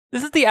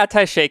This is the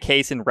attaché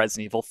case in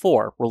Resident Evil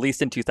 4,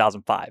 released in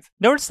 2005.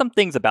 Notice some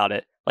things about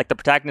it, like the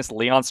protagonist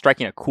Leon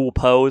striking a cool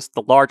pose,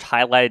 the large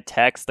highlighted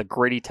text, the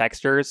gritty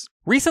textures.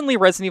 Recently,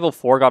 Resident Evil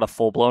 4 got a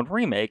full-blown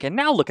remake, and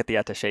now look at the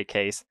attaché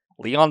case.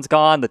 Leon's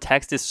gone, the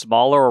text is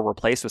smaller or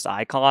replaced with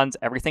icons,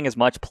 everything is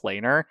much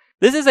plainer.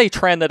 This is a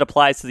trend that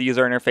applies to the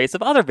user interface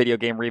of other video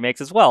game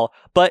remakes as well,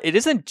 but it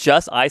isn't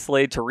just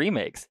isolated to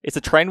remakes, it's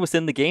a trend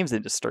within the games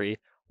industry.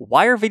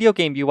 Why are video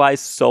game UIs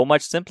so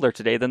much simpler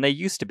today than they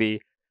used to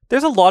be?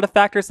 There's a lot of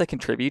factors that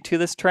contribute to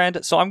this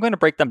trend, so I'm going to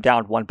break them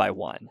down one by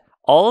one.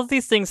 All of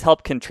these things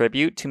help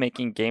contribute to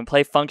making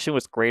gameplay function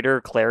with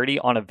greater clarity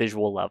on a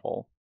visual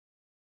level.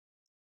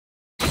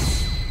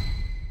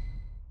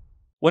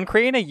 When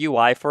creating a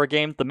UI for a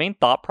game, the main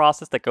thought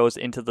process that goes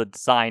into the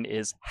design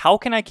is, how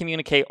can I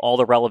communicate all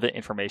the relevant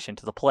information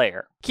to the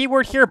player?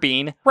 Keyword here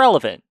being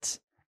relevant.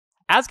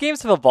 As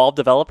games have evolved,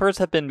 developers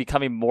have been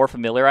becoming more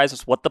familiarized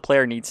with what the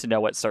player needs to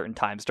know at certain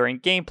times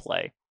during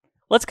gameplay.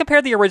 Let's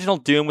compare the original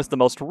Doom with the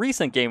most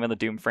recent game in the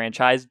Doom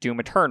franchise, Doom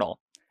Eternal.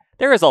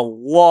 There is a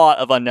lot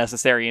of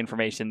unnecessary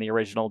information in the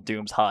original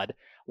Doom's HUD.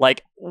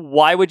 Like,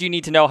 why would you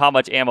need to know how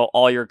much ammo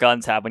all your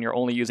guns have when you're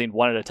only using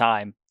one at a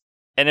time?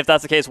 And if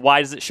that's the case,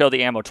 why does it show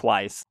the ammo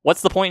twice?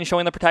 What's the point in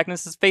showing the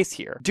protagonist's face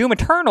here? Doom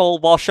Eternal,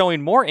 while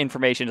showing more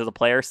information to the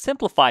player,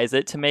 simplifies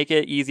it to make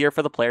it easier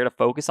for the player to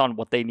focus on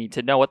what they need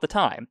to know at the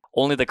time.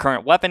 Only the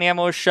current weapon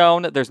ammo is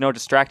shown, there's no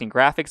distracting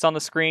graphics on the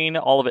screen,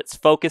 all of it's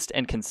focused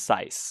and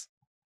concise.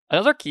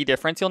 Another key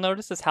difference you'll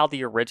notice is how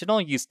the original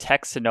used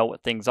text to know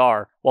what things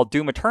are, while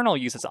Doom Eternal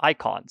uses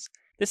icons.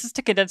 This is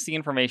to condense the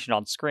information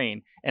on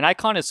screen. An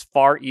icon is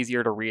far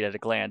easier to read at a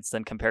glance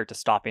than compared to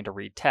stopping to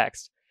read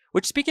text.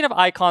 Which, speaking of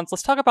icons,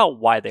 let's talk about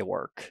why they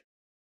work.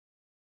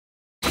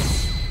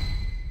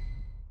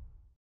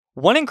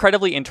 One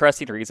incredibly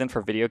interesting reason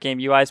for video game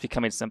UIs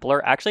becoming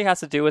simpler actually has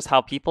to do with how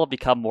people have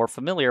become more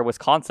familiar with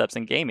concepts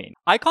in gaming.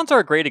 Icons are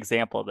a great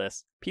example of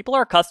this. People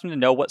are accustomed to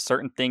know what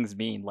certain things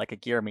mean, like a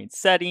gear means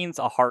settings,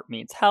 a heart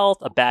means health,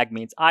 a bag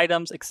means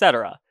items,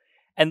 etc.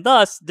 And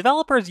thus,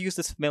 developers use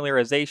this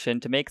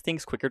familiarization to make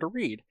things quicker to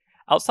read.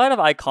 Outside of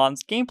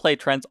icons, gameplay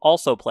trends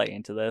also play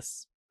into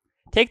this.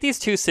 Take these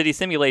two city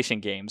simulation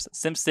games,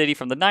 SimCity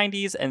from the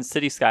 90s and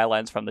City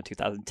Skylines from the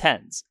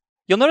 2010s.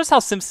 You'll notice how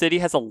SimCity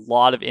has a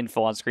lot of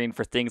info on screen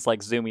for things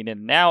like zooming in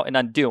and out and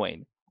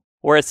undoing,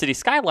 whereas City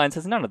Skylines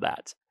has none of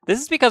that. This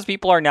is because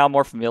people are now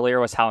more familiar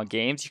with how in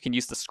games you can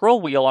use the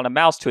scroll wheel on a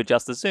mouse to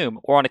adjust the zoom,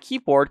 or on a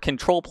keyboard,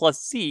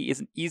 Ctrl+Z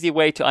is an easy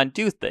way to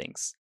undo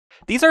things.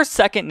 These are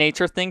second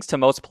nature things to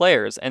most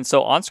players, and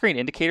so on-screen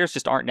indicators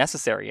just aren't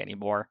necessary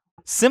anymore.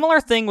 Similar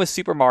thing with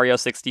Super Mario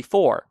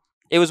 64.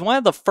 It was one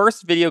of the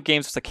first video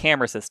games with a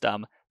camera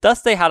system,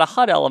 thus they had a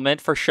HUD element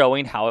for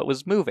showing how it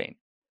was moving.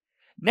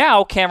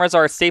 Now, cameras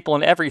are a staple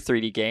in every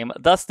 3D game,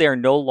 thus they are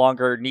no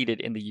longer needed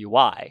in the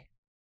UI.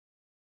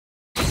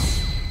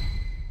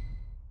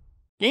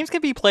 Games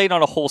can be played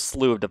on a whole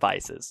slew of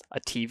devices,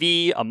 a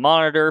TV, a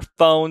monitor,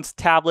 phones,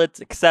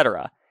 tablets,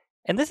 etc.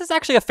 And this is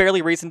actually a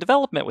fairly recent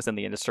development within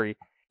the industry.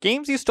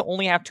 Games used to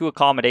only have to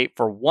accommodate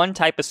for one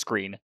type of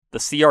screen, the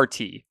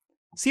CRT.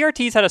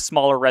 CRTs had a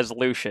smaller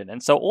resolution,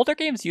 and so older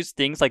games used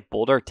things like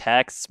bolder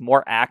text,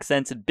 more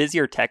accents, and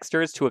busier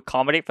textures to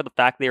accommodate for the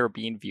fact they were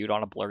being viewed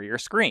on a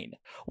blurrier screen.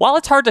 While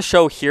it's hard to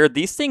show here,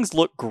 these things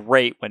look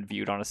great when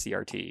viewed on a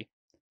CRT.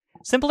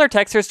 Simpler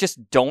textures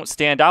just don't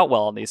stand out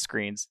well on these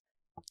screens.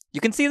 You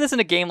can see this in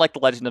a game like The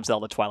Legend of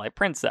Zelda Twilight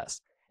Princess.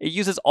 It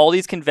uses all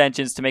these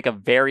conventions to make a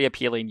very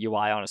appealing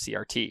UI on a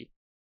CRT.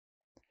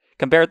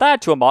 Compare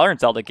that to a modern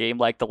Zelda game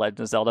like The Legend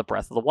of Zelda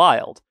Breath of the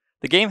Wild.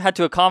 The game had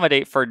to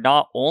accommodate for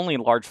not only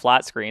large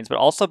flat screens, but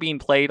also being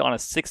played on a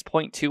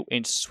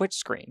 6.2-inch Switch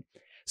screen.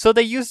 So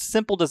they used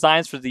simple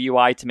designs for the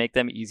UI to make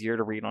them easier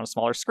to read on a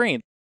smaller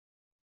screen.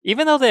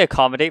 Even though they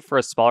accommodate for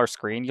a smaller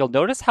screen, you'll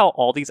notice how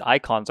all these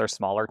icons are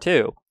smaller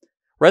too.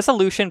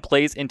 Resolution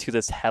plays into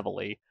this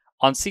heavily.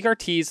 On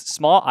CRTs,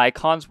 small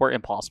icons were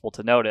impossible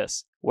to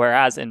notice,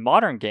 whereas in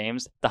modern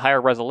games, the higher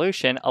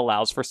resolution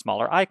allows for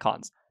smaller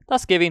icons,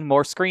 thus giving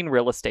more screen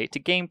real estate to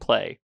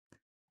gameplay.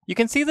 You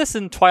can see this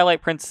in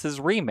Twilight Princess's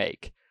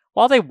remake.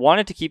 While they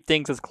wanted to keep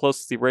things as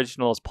close to the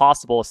original as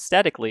possible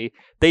aesthetically,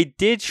 they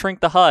did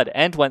shrink the HUD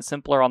and went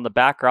simpler on the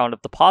background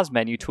of the pause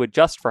menu to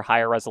adjust for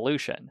higher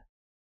resolution.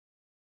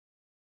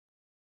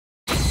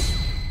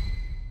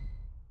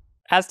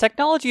 As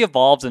technology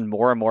evolves and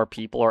more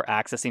people are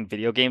accessing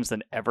video games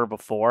than ever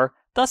before,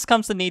 thus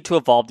comes the need to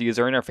evolve the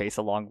user interface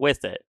along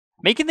with it.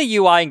 Making the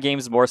UI in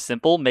games more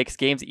simple makes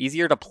games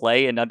easier to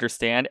play and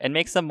understand and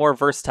makes them more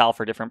versatile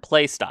for different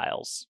play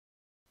styles.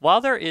 While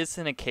there is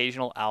an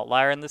occasional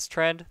outlier in this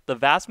trend, the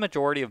vast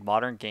majority of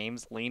modern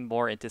games lean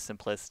more into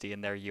simplicity in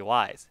their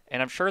UIs,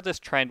 and I'm sure this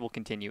trend will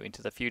continue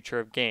into the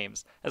future of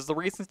games, as the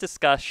reasons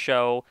discussed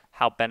show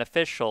how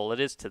beneficial it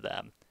is to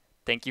them.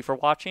 Thank you for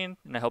watching,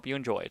 and I hope you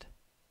enjoyed.